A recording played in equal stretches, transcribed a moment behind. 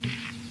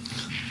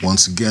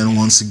Once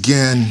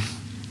again,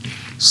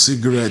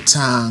 cigarette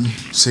time.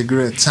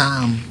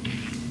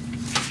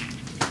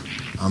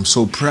 I'm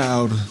so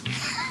proud.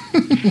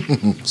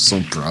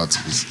 So proud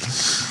to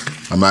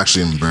this. I'm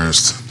actually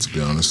embarrassed, to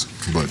be honest,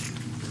 but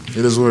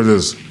it is what it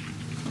is.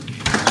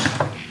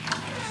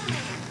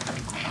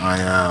 I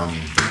am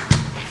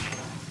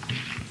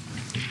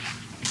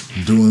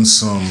doing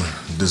some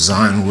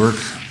design work.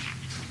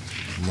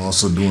 I'm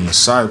also doing a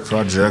side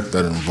project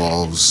that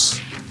involves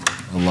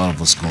a lot of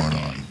what's going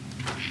on.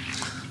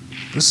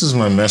 This is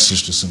my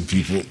message to some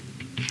people.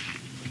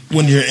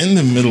 When you're in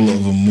the middle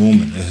of a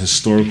moment, a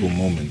historical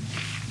moment,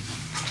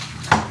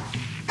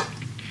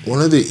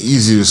 one of the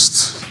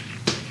easiest,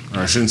 or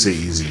I shouldn't say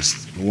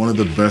easiest, but one of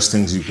the best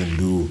things you can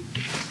do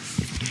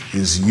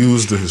is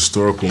use the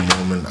historical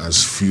moment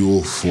as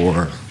fuel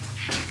for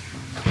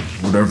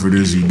whatever it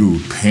is you do.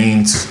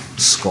 Paint,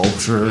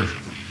 sculpture,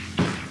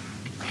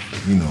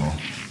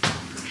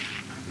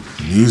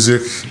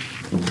 music.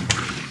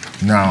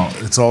 Now,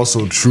 it's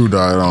also true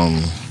that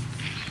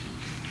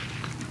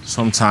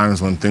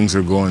sometimes when things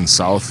are going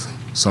south,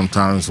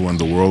 sometimes when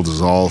the world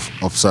is all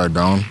upside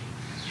down,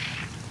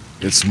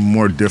 it's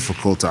more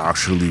difficult to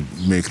actually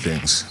make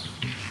things.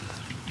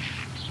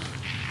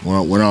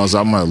 When I was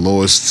at my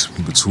lowest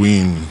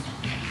between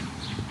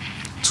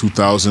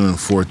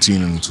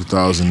 2014 and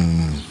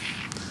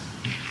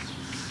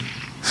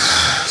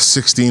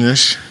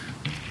 2016-ish,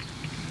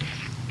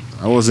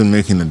 I wasn't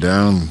making a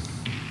damn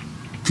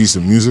piece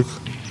of music.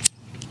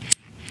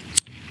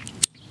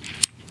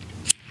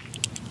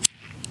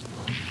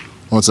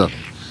 What's up?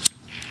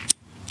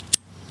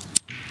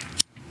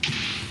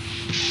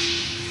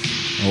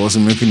 I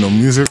wasn't making no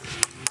music.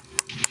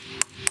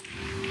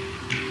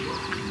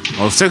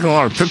 I was taking a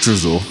lot of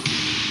pictures though.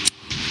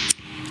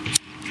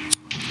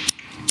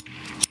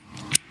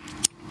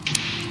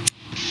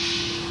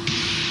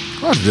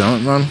 God damn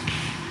it, man.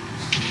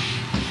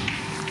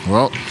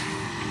 Well,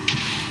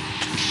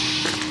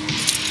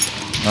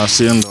 I'll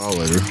see you in the hall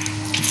later.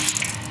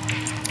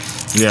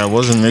 Yeah, I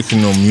wasn't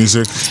making no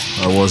music.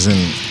 I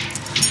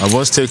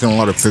was taking a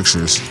lot of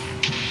pictures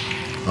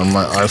on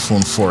my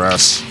iPhone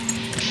 4S.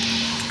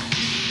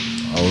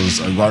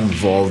 I got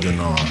involved in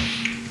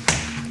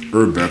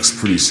urbex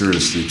pretty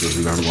seriously because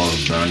we got a lot of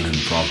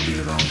abandoned property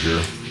around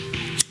here.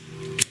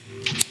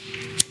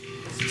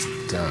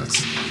 Damn it.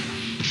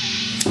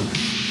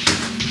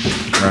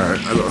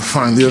 Alright, I gotta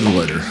find the other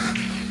lighter.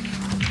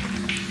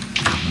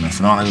 And if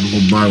not, I gotta go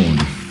buy one.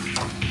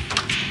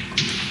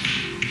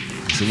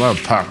 I should buy a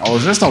pack. I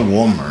was just at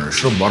Walmart. I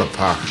should have bought a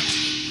pack. What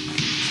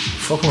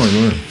the fuck am I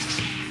doing?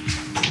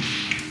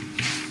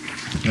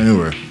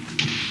 Anyway.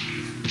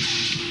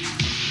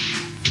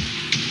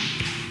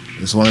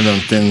 It's one of them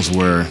things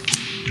where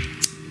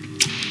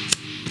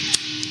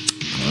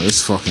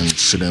this fucking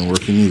shit ain't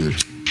working either.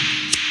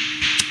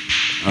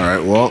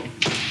 Alright, well,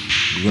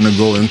 we're gonna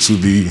go into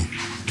the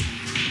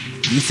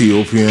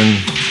Ethiopian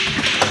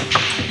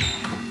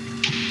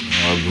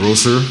not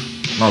grocery,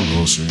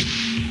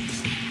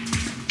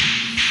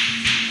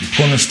 the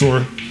corner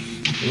store.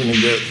 We're gonna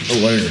get a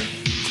lighter.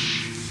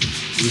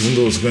 Even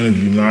though it's gonna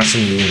be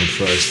massively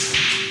overpriced.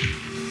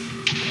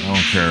 I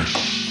don't care.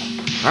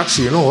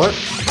 Actually, you know what?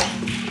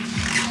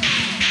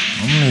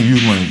 I'm gonna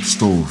use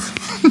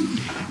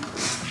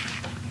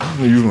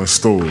my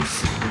stove.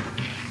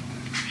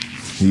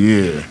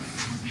 Yeah.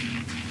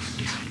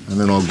 And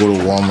then I'll go to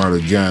Walmart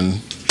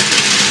again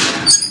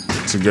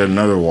to get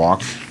another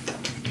wok.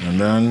 And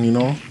then,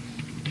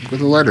 get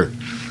the lighter.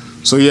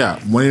 So yeah,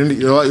 when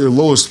you're at your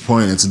lowest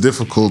point, it's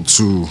difficult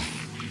to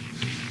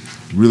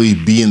really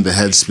be in the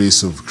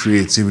headspace of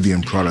creativity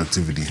and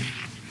productivity.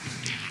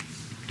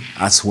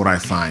 That's what I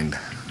find.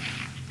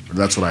 Or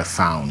that's what I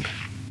found.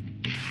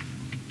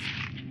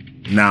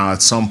 Now,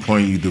 at some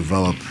point, you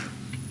develop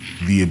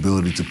the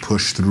ability to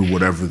push through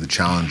whatever the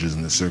challenges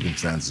and the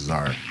circumstances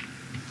are.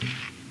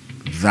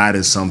 That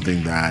is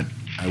something that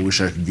I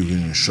wish I could give you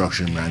an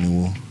instruction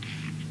manual.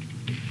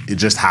 It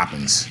just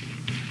happens.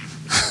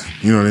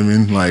 You know what I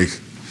mean? Like,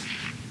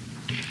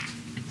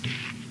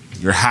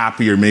 you're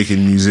happy, you're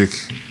making music.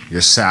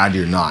 You're sad,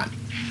 you're not.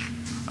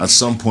 At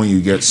some point,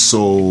 you get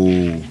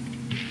sometimes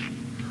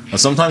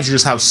you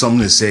just have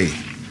something to say.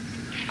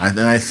 And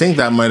I think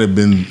that might have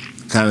been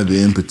kind of the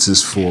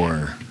impetus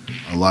for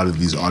a lot of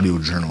these audio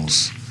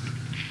journals,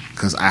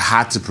 because I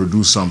had to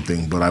produce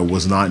something, but I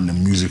was not in the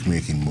music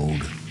making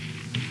mode.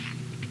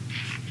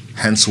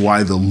 Hence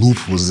why the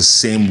loop was the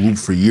same loop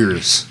for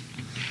years.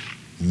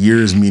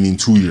 Years meaning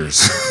 2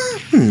 years.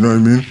 You know what I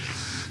mean?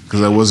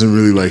 Because I wasn't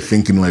really like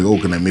thinking like, oh,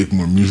 can I make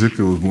more music?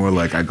 It was more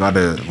like I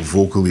gotta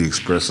vocally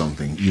express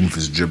something, even if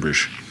it's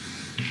gibberish.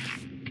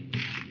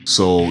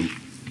 So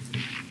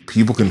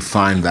people can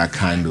find that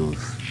kind of,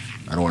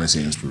 I don't want to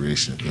say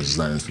inspiration because it's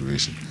not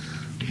inspiration,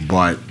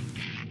 but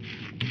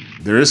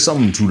there is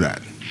something to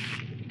that.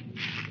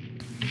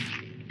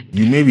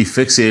 You may be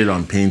fixated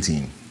on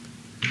painting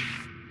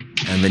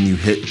and then you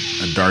hit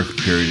a dark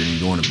period and you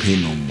don't want to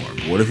paint no more.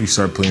 But what if you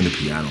start playing the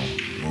piano?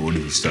 Or what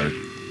if you start,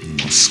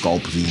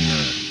 sculpting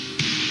or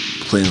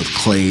playing with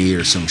clay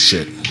or some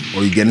shit?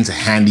 or you get into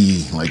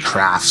handy like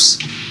crafts,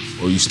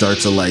 or you start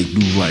to like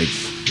do like,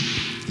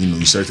 you know,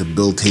 you start to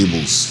build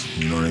tables.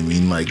 You know what I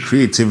mean? Like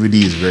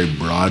creativity is very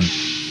broad.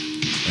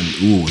 And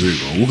ooh, here you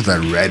go. Look at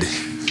that red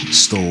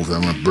stove that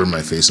I'm gonna burn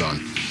my face on.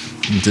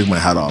 Let me take my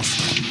hat off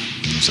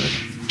in a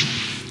second.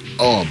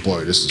 Oh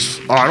boy, this is.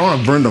 Oh, I don't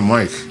want to burn the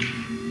mic.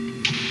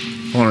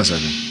 Hold on a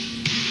second.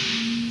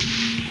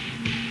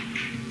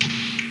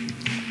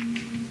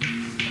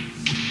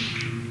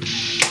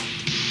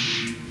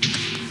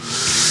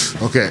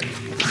 Okay.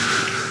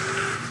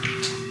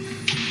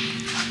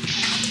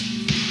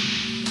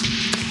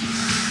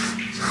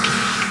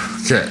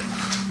 Okay.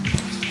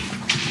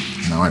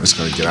 Now I just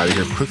gotta get out of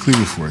here quickly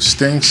before it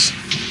stinks.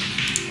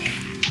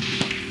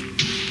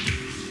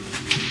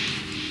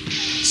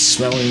 It's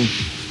smelling.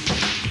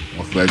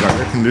 Luckily I got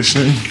air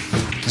conditioning.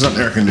 It's not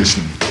air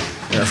conditioning,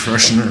 air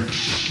freshener.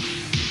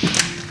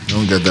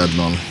 Don't get that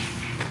done.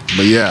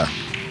 But yeah.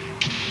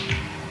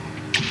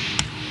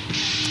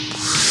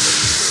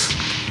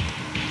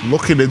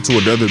 Looking into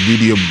another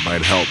medium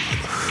might help.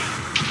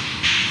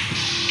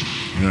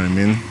 You know what I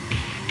mean?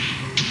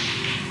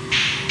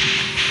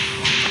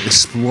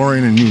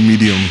 Exploring a new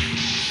medium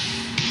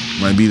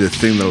might be the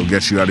thing that'll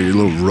get you out of your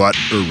little rut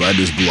or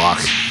writer's block.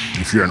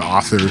 If you're an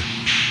author,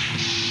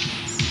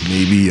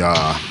 maybe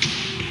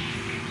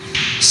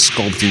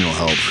sculpting will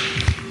help.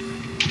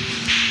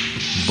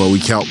 But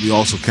we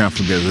also can't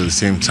forget at the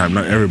same time,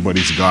 not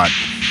everybody's got.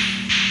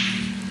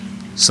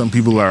 Some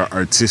people are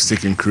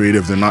artistic and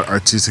creative. They're not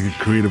artistic and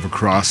creative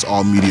across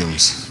all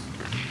mediums.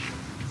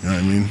 You know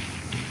what I mean?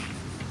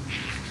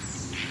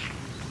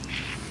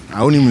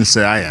 I wouldn't even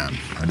say I am.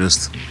 I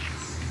just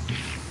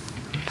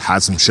had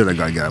some shit I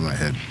gotta get out of my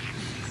head.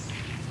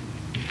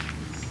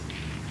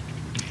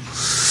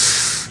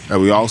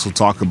 And we also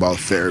talk about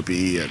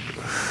therapy and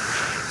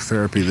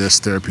therapy this,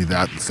 therapy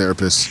that.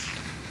 Therapists,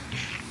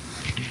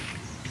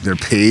 they're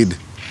paid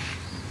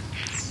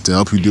to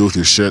help you deal with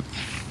your shit.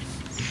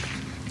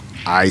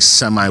 I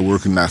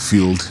semi-work in that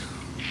field,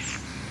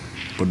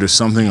 but there's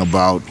something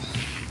about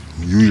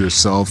you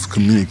yourself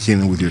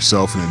communicating with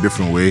yourself in a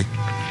different way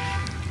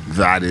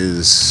that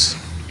is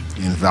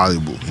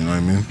invaluable, you know what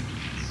I mean?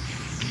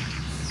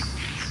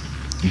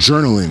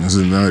 Journaling is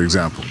another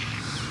example.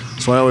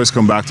 So I always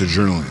come back to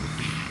journaling.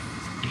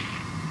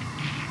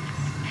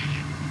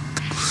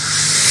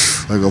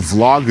 Like a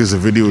vlog is a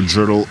video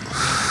journal.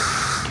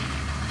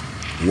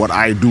 What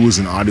I do is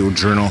an audio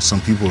journal.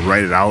 Some people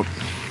write it out.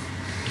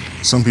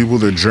 Some people,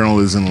 their journal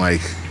is in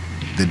like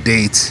the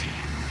date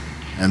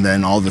and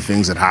then all the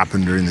things that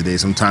happened during the day.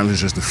 Sometimes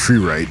it's just a free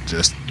write.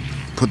 Just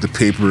put the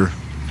paper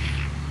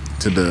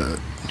to the,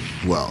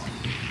 well,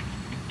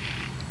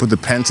 put the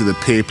pen to the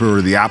paper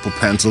or the Apple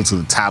Pencil to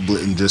the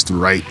tablet and just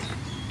write.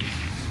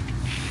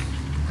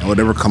 And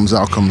whatever comes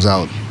out, comes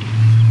out.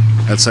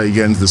 That's how you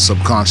get into the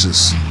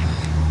subconscious.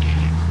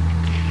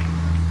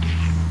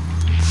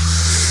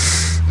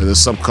 And the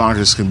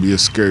subconscious can be a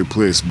scary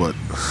place, but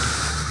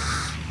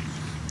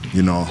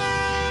you know,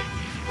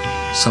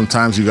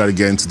 sometimes you gotta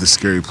get into the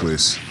scary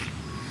place.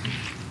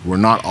 We're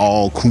not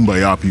all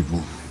kumbaya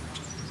people.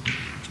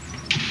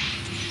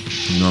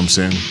 You know what I'm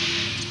saying?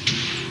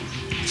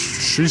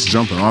 Street's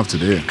jumping off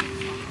today.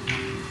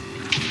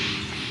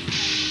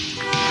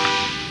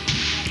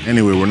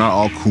 Anyway, we're not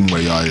all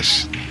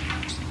kumbaya-ish.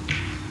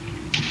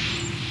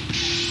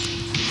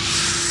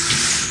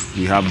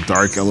 We have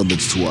dark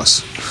elements to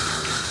us.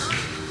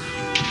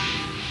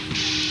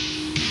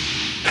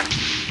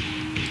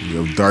 We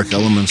have dark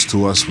elements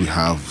to us. We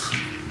have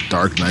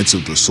dark nights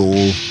of the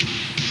soul.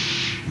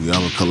 We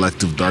have a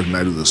collective dark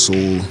night of the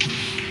soul.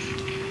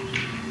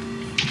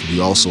 We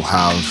also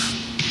have,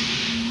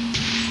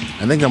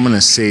 I think I'm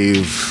gonna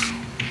save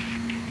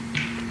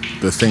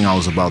the thing I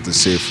was about to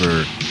say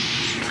for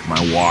my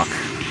walk,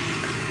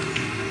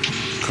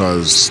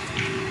 because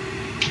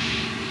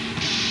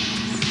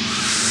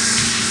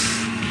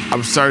I'm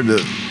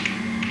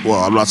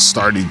not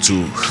starting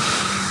to.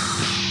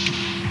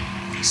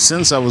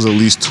 Since I was at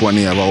least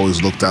 20, I've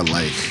always looked at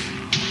like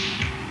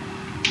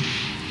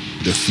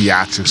the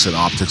theatrics and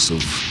optics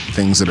of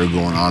things that are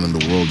going on in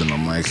the world, and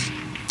I'm like,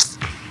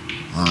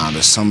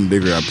 there's something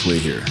bigger at play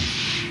here.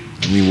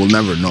 I mean, we'll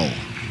never know,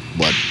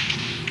 but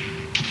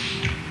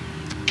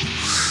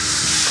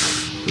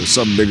there's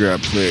something bigger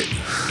at play.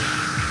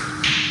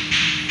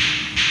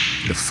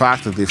 The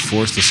fact that they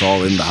forced us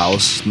all in the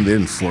house, they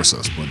didn't force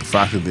us, but the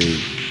fact that they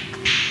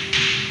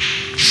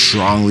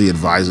strongly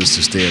advise us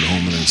to stay at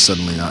home and then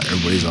suddenly not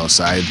everybody's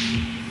outside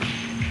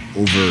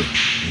over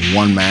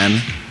one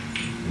man,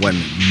 when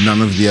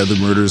none of the other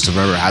murders have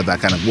ever had that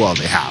kind of, well,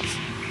 they have.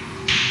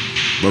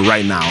 But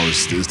right now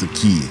is the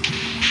key.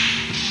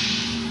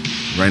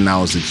 Right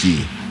now is the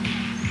key.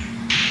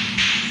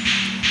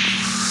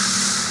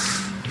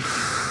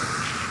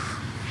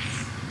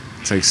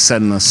 It's like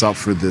setting us up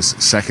for this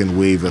second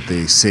wave that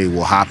they say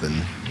will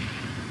happen.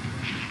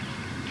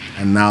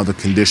 And now the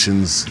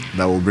conditions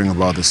that will bring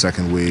about the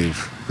second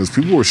wave. Because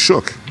people were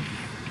shook.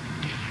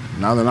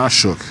 Now they're not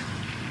shook.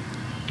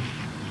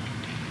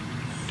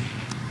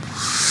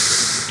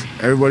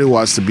 Everybody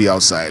wants to be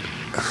outside.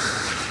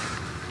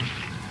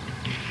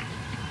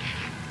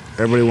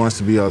 Everybody wants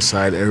to be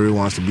outside. Everybody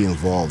wants to be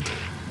involved.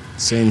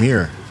 Same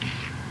here.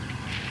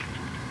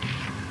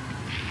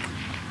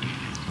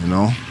 You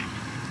know?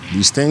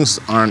 These things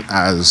aren't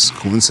as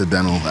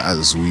coincidental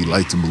as we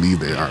like to believe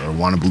they are, or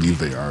want to believe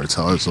they are, or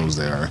tell ourselves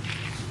they are,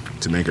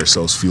 to make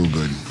ourselves feel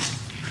good.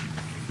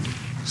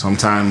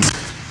 Sometimes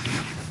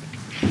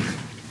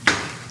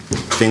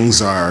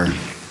things are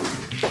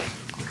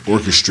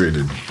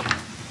orchestrated.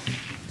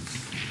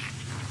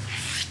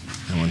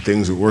 And when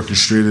things are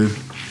orchestrated,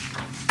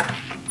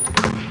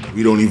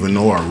 we don't even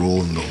know our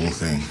role in the whole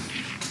thing.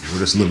 We're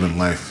just living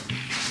life.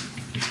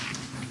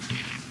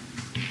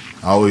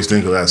 I always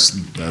think of that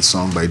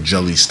song by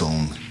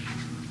Jellystone,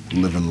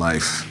 Living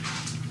Life.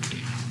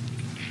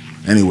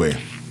 Anyway,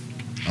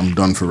 I'm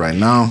done for right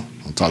now.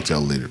 I'll talk to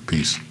y'all later.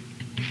 Peace.